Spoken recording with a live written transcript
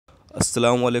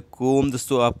अस्सलामुअलैकुम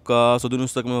दोस्तों, आपका सऊदी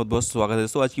न्यूज़ तक में बहुत बहुत स्वागत है।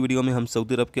 दोस्तों आज की वीडियो में हम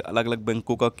सऊदी अरब के अलग अलग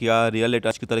बैंकों का क्या रियल रेट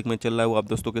आज की तारीख में चल रहा है वो आप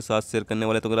दोस्तों के साथ शेयर करने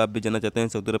वाले हैं। तो अगर आप भी जानना चाहते हैं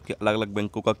सऊदी अरब के अलग अलग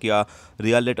बैंकों का क्या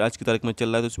रियल रेट आज की तारीख में चल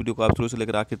रहा है तो इस वीडियो को आप शुरू से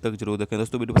लेकर आखिर तक जरूर देखें।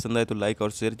 दोस्तों वीडियो पसंद आए तो लाइक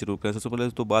और शेयर जरूर करें। सबसे पहले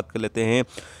दोस्तों बात कर लेते हैं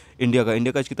इंडिया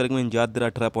का आज की तारीख में इंजाद दर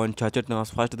 18.66,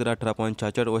 ट्रांसफास्ट दर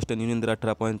 18.66, वेस्टर्न यूनियन दर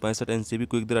 18.65, एनसीबी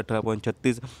क्विक दर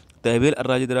 18.36, तहवील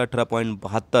अर्राजी दर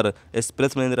 18.72,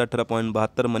 एक्सप्रेस मनी दर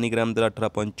 18.72, मनीग्राम दर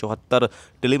 18.74,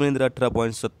 टेलीमनी दर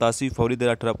 18.87, फौरी दर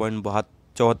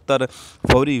 18.74,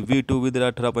 फौरी V2V दर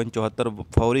 18.74,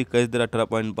 फौरी कैश दर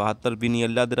 18.72,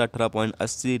 बिनियल्ला दर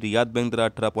 18.80, रियाद बैंक दर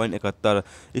 18.71,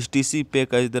 STC पे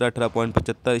कैश दर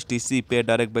 18.75, STC पे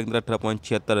डायरेक्ट बैंक दर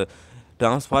 18.76,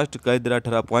 ट्रांसफास्ट कैश दर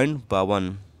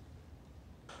 18.52।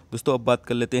 दोस्तों अब बात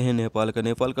कर लेते हैं नेपाल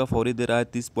का फौरी दे रहा है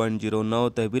 30.09,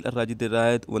 तहवील अर्राजी दे रहा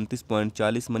है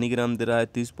 29.40, मनीग्राम दे रहा है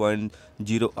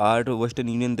 30.08, वेस्टर्न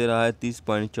यूनियन दे रहा है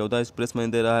 30.14, एक्सप्रेस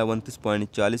मनी दे रहा है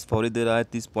 29.40, फौरी दे रहा है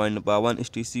 30.52,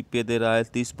 STC पे दे रहा है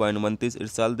 30.29,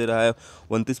 इरसाल दे रहा है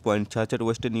 29.66,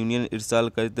 वेस्टर्न यूनियन इरसाल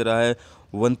कैश दे रहा है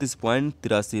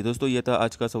 29.83। दोस्तों ये था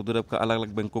आज का सऊदी अरब का अलग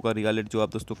अलग बैंकों का रियल रेट जो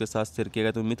आप दोस्तों के साथ शेयर किया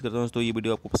गया। तो उम्मीद करता हूँ दोस्तों ये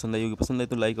वीडियो आपको पसंद आई होगी। पसंद आई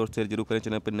तो लाइक और शेयर जरूर करें।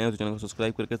 चैनल पर नए हो तो चैनल को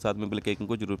सब्सक्राइब करके साथ में बेल के आइकन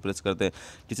को जरूर प्रेस कर दें,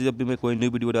 जिससे जब भी मैं कोई न्यू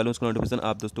वीडियो डालूँ उसका नोटिफिकेशन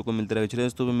आप दोस्तों को मिलते रहेगा। चलिए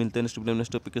दोस्तों मिलते हैं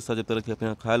नेक्स्ट टॉपिक के साथ। जब तक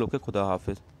अपना ख्याल रखें। खुदा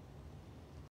हाफिज़।